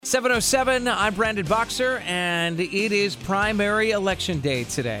7:07, I'm Brandon Boxer, and it is primary election day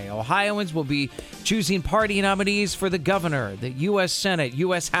today. Ohioans will be choosing party nominees for the governor, the U.S. Senate,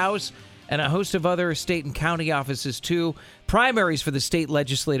 U.S. House, and a host of other state and county offices, too. Primaries for the state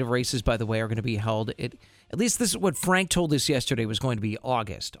legislative races, by the way, are going to be held. At least this is what Frank told us yesterday was going to be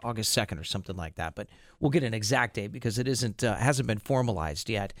August 2nd or something like that. But we'll get an exact date because it hasn't been formalized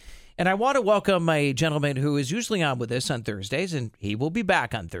yet. And I want to welcome a gentleman who is usually on with us on Thursdays, and he will be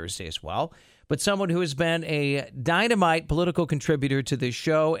back on Thursday as well. But someone who has been a dynamite political contributor to this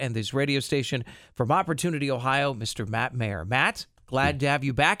show and this radio station from Opportunity, Ohio, Mr. Matt Mayer. Matt, glad to have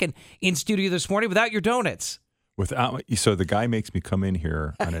you back and in studio this morning without your donuts. So the guy makes me come in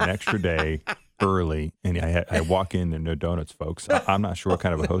here on an extra day early, and I walk in and no donuts, folks. I'm not sure what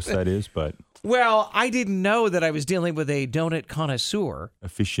kind of a host that is, but... Well, I didn't know that I was dealing with a donut connoisseur.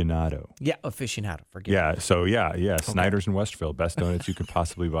 Aficionado. Yeah, aficionado. Forget Yeah, it. so yeah. Snyder's in Westfield. Best donuts you could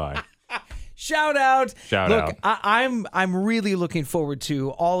possibly buy. Shout out. Shout out. Look, I'm really looking forward to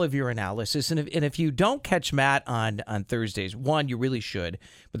all of your analysis. And if you don't catch Matt on Thursdays, one, you really should.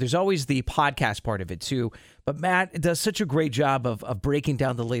 But there's always the podcast part of it, too. But Matt does such a great job of breaking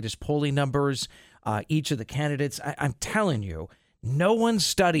down the latest polling numbers, each of the candidates. I'm telling you, no one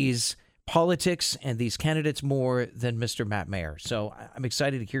studies politics and these candidates more than Mr. Matt Mayer. So I'm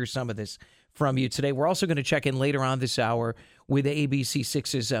excited to hear some of this from you today. We're also going to check in later on this hour with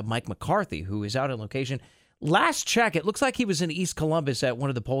ABC6's Mike McCarthy, who is out on location. Last check, it looks like he was in East Columbus at one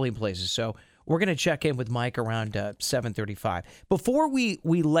of the polling places. So we're going to check in with Mike around 7:35. Before we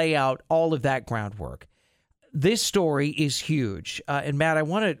lay out all of that groundwork, this story is huge. And Matt, I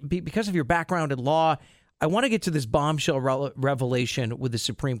want to, because of your background in law, I want to get to this bombshell revelation with the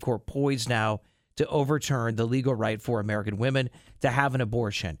Supreme Court poised now to overturn the legal right for American women to have an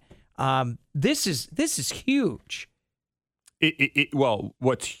abortion. This is huge. Well,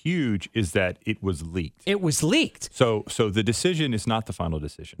 what's huge is that it was leaked. It was leaked. So the decision is not the final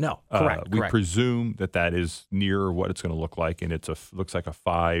decision. No, correct. We presume that is near what it's going to look like, and looks like at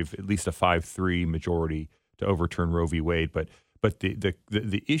least a 5-3 majority to overturn Roe v. Wade. But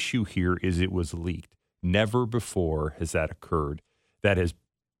the issue here is it was leaked. Never before has that occurred. That has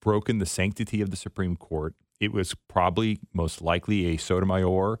broken the sanctity of the Supreme Court. It was probably most likely a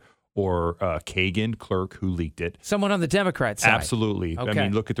Sotomayor or Kagan clerk who leaked it. Someone on the Democrat side. Absolutely. Okay. I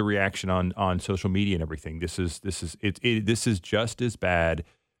mean, look at the reaction on social media and everything. This is just as bad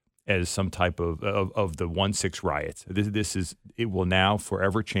as some type of the 1-6 riots. It will now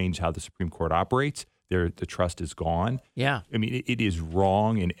forever change how the Supreme Court operates. The trust is gone. Yeah. I mean, it is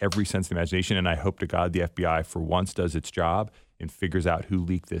wrong in every sense of the imagination, and I hope to God the FBI for once does its job and figures out who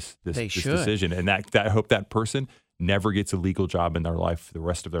leaked this decision. And I hope that person never gets a legal job in their life for the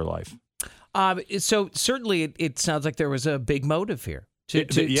rest of their life. So certainly it sounds like there was a big motive here to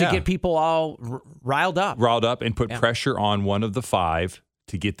get people all riled up. Riled up and put pressure on one of the five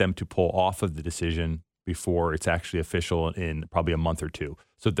to get them to pull off of the decision before it's actually official in probably a month or two.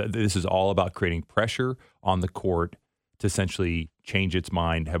 So this is all about creating pressure on the court to essentially change its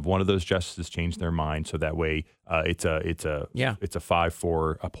mind, have one of those justices change their mind, so that way it's a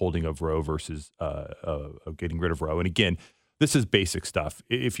 5-4 upholding of Roe versus getting rid of Roe. And again, this is basic stuff.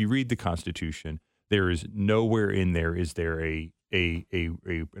 If you read the Constitution, there is nowhere in there is there an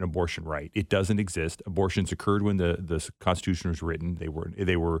abortion right. It doesn't exist. Abortions occurred when the Constitution was written.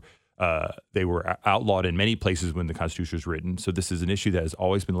 They were outlawed in many places when the Constitution was written. So this is an issue that has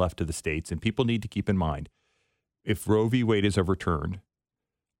always been left to the states. And people need to keep in mind, if Roe v. Wade is overturned,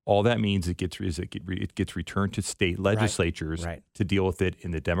 all that means it gets returned to state legislatures to deal with it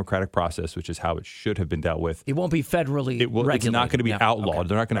in the democratic process, which is how it should have been dealt with. It won't be federally regulated. It's not going to be outlawed. Okay.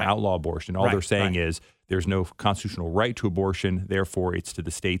 They're not going to outlaw abortion. All they're saying is there's no constitutional right to abortion. Therefore, it's to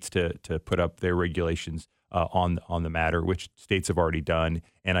the states to put up their regulations on the matter, which states have already done.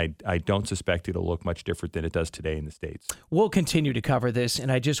 And I don't suspect it'll look much different than it does today in the states. We'll continue to cover this.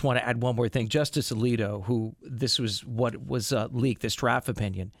 And I just want to add one more thing. Justice Alito, who this was what was leaked, this draft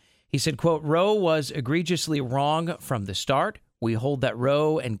opinion, he said, quote, Roe was egregiously wrong from the start. We hold that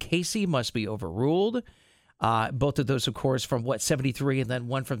Roe and Casey must be overruled. Both of those, of course, from 73 and then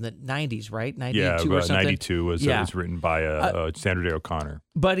one from the 90s, right? 92 or something. 92 was written by Sandra Day O'Connor.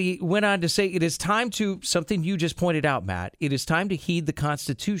 But he went on to say, it is time to, something you just pointed out, Matt, it is time to heed the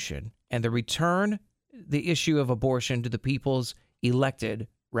Constitution and return the issue of abortion to the people's elected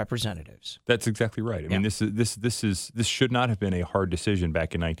representatives. That's exactly right. I mean, this should not have been a hard decision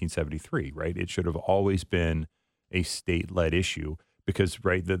back in 1973, right? It should have always been a state-led issue. because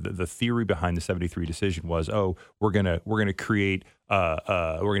the theory behind the 73 decision was, oh, we're gonna create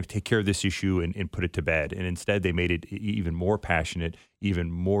we're gonna take care of this issue and put it to bed, and instead they made it even more passionate,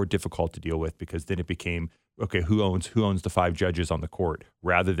 even more difficult to deal with, because then it became, okay, who owns the 5 judges on the court,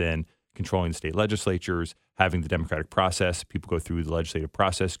 rather than controlling the state legislatures, having the democratic process, people go through the legislative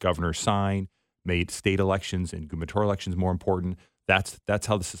process, governors sign, made state elections and gubernatorial elections more important. That's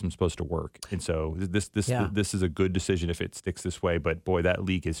how the system's supposed to work. And so this is a good decision if it sticks this way. But boy, that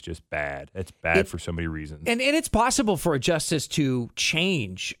leak is just bad. It's bad for so many reasons. And it's possible for a justice to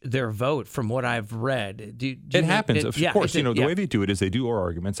change their vote, from what I've read. It happens, of course. The way they do it is they do oral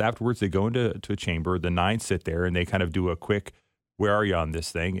arguments. Afterwards, they go into a chamber. The 9 sit there and they kind of do a quick, where are you on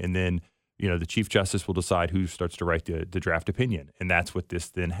this thing? And then the Chief Justice will decide who starts to write the draft opinion. And that's what this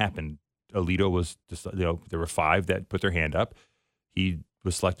then happened. Alito was just, there were 5 that put their hand up. He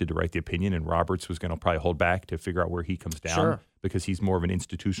was selected to write the opinion, and Roberts was going to probably hold back to figure out where he comes down, because he's more of an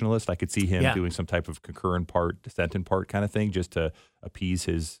institutionalist. I could see him doing some type of concur in part, dissent in part kind of thing, just to appease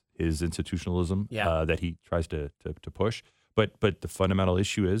his institutionalism that he tries to push. But the fundamental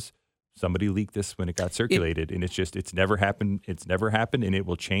issue is somebody leaked this when it got circulated, and it's never happened. It's never happened, and it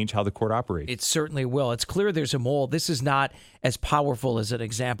will change how the court operates. It certainly will. It's clear there's a mole. This is not as powerful as an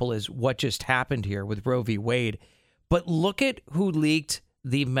example as what just happened here with Roe v. Wade. But look at who leaked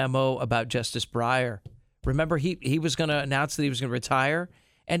the memo about Justice Breyer. Remember, he was going to announce that he was going to retire.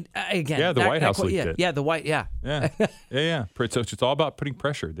 And again, the White House leaked it. Yeah, yeah. So it's all about putting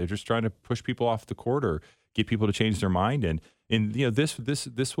pressure. They're just trying to push people off the court or get people to change their mind. And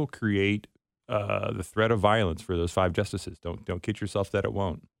this will create the threat of violence for those 5 justices. Don't kid yourself that it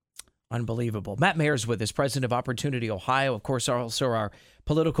won't. Unbelievable. Matt Mayer's with us, president of Opportunity Ohio, of course, also our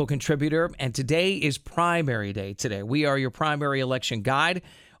political contributor. And today is primary day today. We are your primary election guide.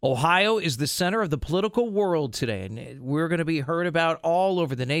 Ohio is the center of the political world today, and we're going to be heard about all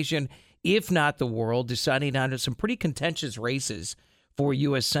over the nation, if not the world, deciding on some pretty contentious races for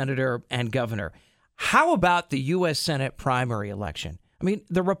U.S. Senator and governor. How about the U.S. Senate primary election? I mean,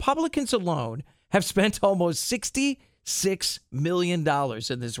 the Republicans alone have spent almost $66 million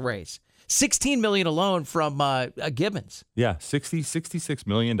in this race. $16 million alone from Gibbons. Yeah, $66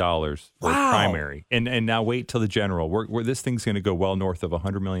 million for primary. And now wait till the general. Where this thing's going to go well north of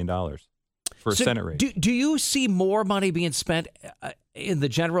 $100 million for a Senate race. Do you see more money being spent in the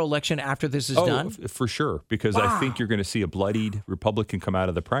general election after this is done? For sure, because I think you're going to see a bloodied Republican come out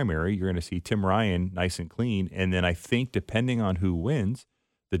of the primary. You're going to see Tim Ryan nice and clean. And then I think, depending on who wins,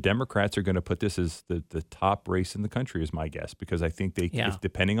 the Democrats are going to put this as the top race in the country, is my guess, because I think if,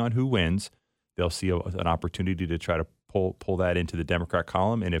 depending on who wins, they'll see an opportunity to try to pull that into the Democrat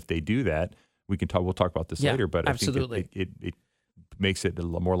column. And if they do that, we'll talk about this later. But absolutely. I think it makes it a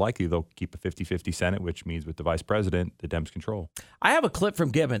little more likely they'll keep a 50-50 Senate, which means with the vice president, the Dems control. I have a clip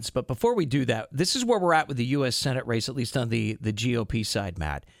from Gibbons, but before we do that, this is where we're at with the U.S. Senate race, at least on the GOP side,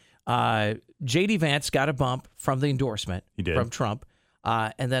 Matt. J.D. Vance got a bump from the endorsement from Trump.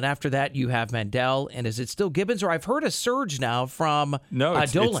 And then after that, you have Mandel. And is it still Gibbons? Or I've heard a surge now from Dolan.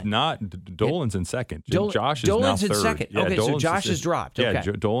 It's not. Dolan's in second. Josh is Dolan's now third. in second. Yeah, okay, so Josh has dropped. Yeah,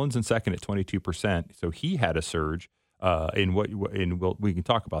 okay. Dolan's in second at 22%. So he had a surge. We can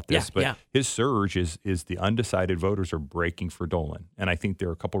talk about this, but his surge is the undecided voters are breaking for Dolan. And I think there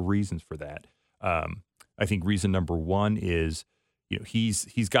are a couple reasons for that. I think reason number one is,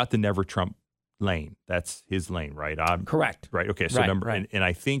 he's got the never Trump lane. That's his lane, right? Correct. Right. Okay. So and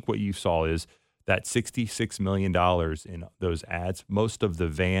I think what you saw is that $66 million in those ads, most of the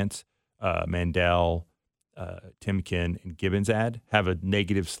Vance, Mandel, Timken, and Gibbons ad have a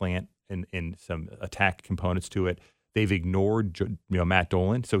negative slant and some attack components to it. They've ignored Matt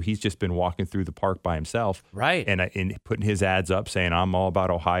Dolan, so he's just been walking through the park by himself, right? And putting his ads up saying, "I'm all about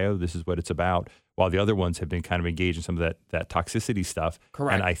Ohio. This is what it's about." While the other ones have been kind of engaged in some of that toxicity stuff.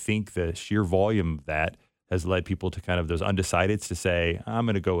 Correct. And I think the sheer volume of that has led people to kind of those undecideds to say, "I'm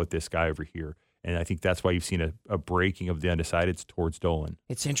going to go with this guy over here." And I think that's why you've seen a breaking of the undecideds towards Dolan.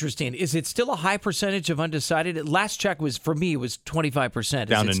 It's interesting. Is it still a high percentage of undecided? Last check was, for me, was 25%.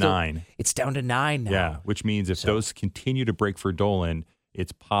 Down to 9. It's down to 9 now. Yeah, which means if those continue to break for Dolan,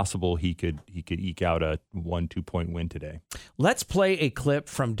 it's possible he could eke out a 1-2 point win today. Let's play a clip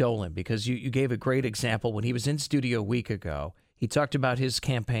from Dolan, because you gave a great example. When he was in studio a week ago, he talked about his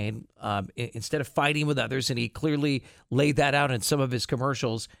campaign instead of fighting with others, and he clearly laid that out in some of his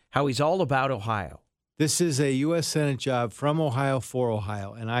commercials, how he's all about Ohio. This is a U.S. Senate job from Ohio for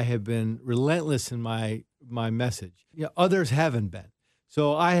Ohio, and I have been relentless in my message. Others haven't been.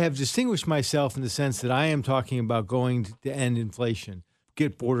 So I have distinguished myself in the sense that I am talking about going to end inflation,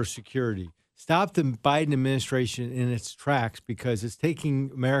 get border security, stop the Biden administration in its tracks because it's taking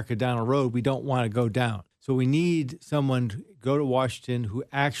America down a road we don't want to go down. So we need someone to go to Washington who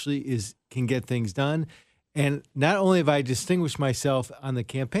actually can get things done. And not only have I distinguished myself on the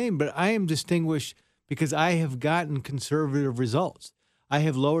campaign, but I am distinguished because I have gotten conservative results. I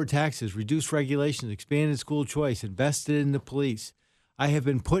have lowered taxes, reduced regulations, expanded school choice, invested in the police. I have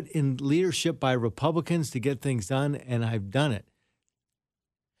been put in leadership by Republicans to get things done, and I've done it.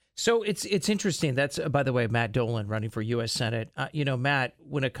 So it's interesting. That's, by the way, Matt Dolan running for U.S. Senate. Matt,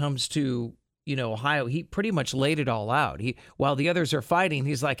 when it comes to Ohio, he pretty much laid it all out. While the others are fighting,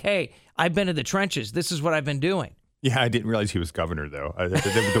 he's like, hey, I've been in the trenches. This is what I've been doing. Yeah, I didn't realize he was governor, though.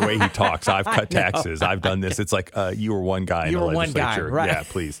 The way he talks, I've cut taxes, I've done this. It's like you were one guy in the legislature. One guy, right. Yeah,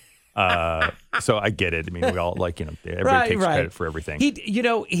 please. So I get it. I mean, we all everybody takes credit for everything.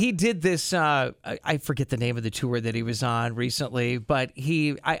 He did this. I forget the name of the tour that he was on recently, but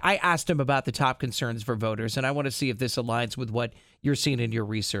I asked him about the top concerns for voters, and I want to see if this aligns with what you're seeing in your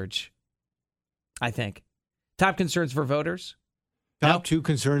research. I think top concerns for voters. Top two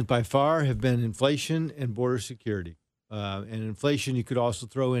concerns by far have been inflation and border security. And inflation, you could also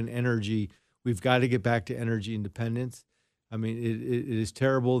throw in energy. We've got to get back to energy independence. I mean, it is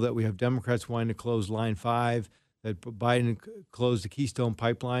terrible that we have Democrats wanting to close Line 5, that Biden closed the Keystone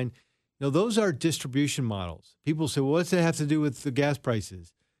Pipeline. Those are distribution models. People say, well, what's that have to do with the gas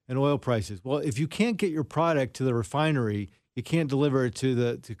prices and oil prices? Well, if you can't get your product to the refinery, you can't deliver it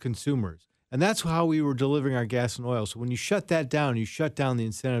to consumers. And that's how we were delivering our gas and oil. So when you shut that down, you shut down the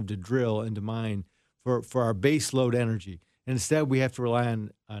incentive to drill and to mine for our base load energy. And instead, we have to rely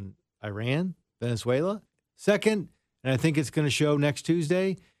on Iran, Venezuela. Second, and I think it's going to show next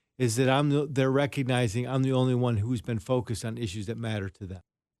Tuesday, is that they're recognizing I'm the only one who's been focused on issues that matter to them.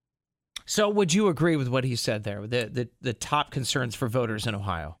 So would you agree with what he said there, the top concerns for voters in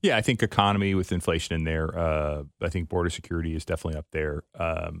Ohio? Yeah, I think economy with inflation in there. I think border security is definitely up there.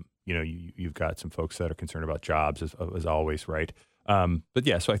 You've got some folks that are concerned about jobs as always, right? But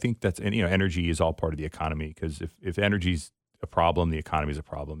yeah, so I think energy is all part of the economy because if energy's a problem, the economy is a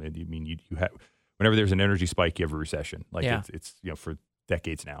problem. And you have whenever there's an energy spike, you have a recession. It's for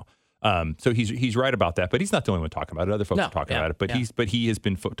decades now. So he's right about that, but he's not the only one talking about it. Other folks are talking about it, but he has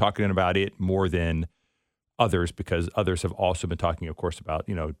been talking about it more than others because others have also been talking, of course, about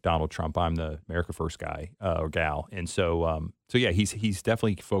Donald Trump. I'm the America First guy or gal, and so yeah, he's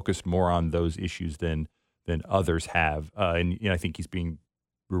definitely focused more on those issues than others have, and I think he's being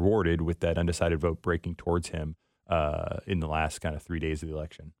rewarded with that undecided vote breaking towards him in the last kind of 3 days of the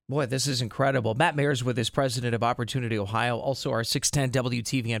election. Boy, this is incredible. Matt Mayers with us, president of Opportunity Ohio, also our 610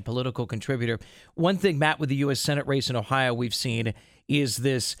 WTVN political contributor. One thing, Matt, with the U.S. Senate race in Ohio we've seen is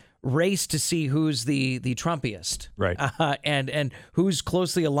this race to see who's the Trumpiest, right? And who's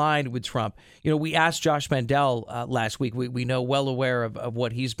closely aligned with Trump. We asked Josh Mandel last week. We know well aware of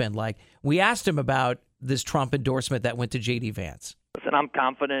what he's been like. We asked him about this Trump endorsement that went to J.D. Vance. Listen, I'm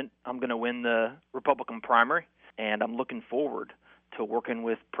confident I'm going to win the Republican primary. And I'm looking forward to working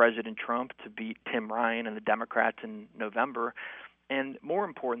with President Trump to beat Tim Ryan and the Democrats in November. And more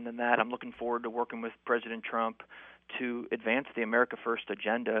important than that, I'm looking forward to working with President Trump to advance the America First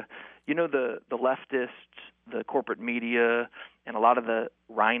agenda. The leftists, the corporate media, and a lot of the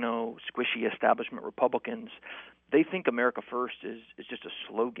rhino, squishy establishment Republicans, they think America First is just a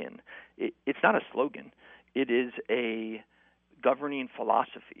slogan. It's not a slogan. It is a governing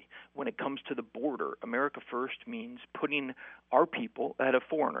philosophy. When it comes to the border, America First means putting our people ahead of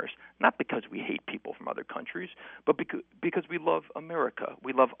foreigners, not because we hate people from other countries, but because we love America.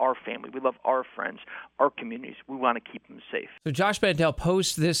 We love our family. We love our friends, our communities. We want to keep them safe. So Josh Mandel,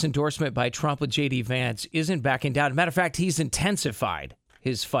 post this endorsement by Trump with J.D. Vance, isn't backing down. Matter of fact, he's intensified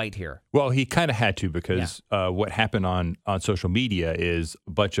his fight here. Well, he kind of had to because what happened on social media is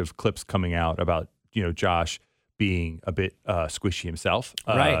a bunch of clips coming out about, Josh being a bit squishy himself,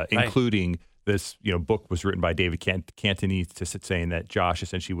 including this, book was written by David Cantoni saying that Josh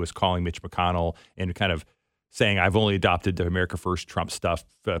essentially was calling Mitch McConnell and kind of saying, I've only adopted the America First Trump stuff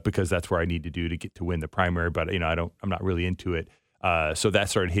because that's where I need to do to get to win the primary, but I'm not really into it. So that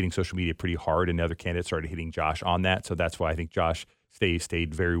started hitting social media pretty hard, and the other candidates started hitting Josh on that. So that's why I think Josh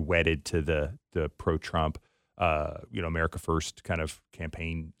stayed very wedded to the pro-Trump America First kind of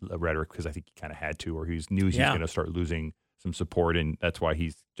campaign rhetoric because I think he kind of had to, or he knew he was going to start losing some support, and that's why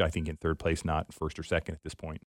he's, I think, in third place, not first or second at this point.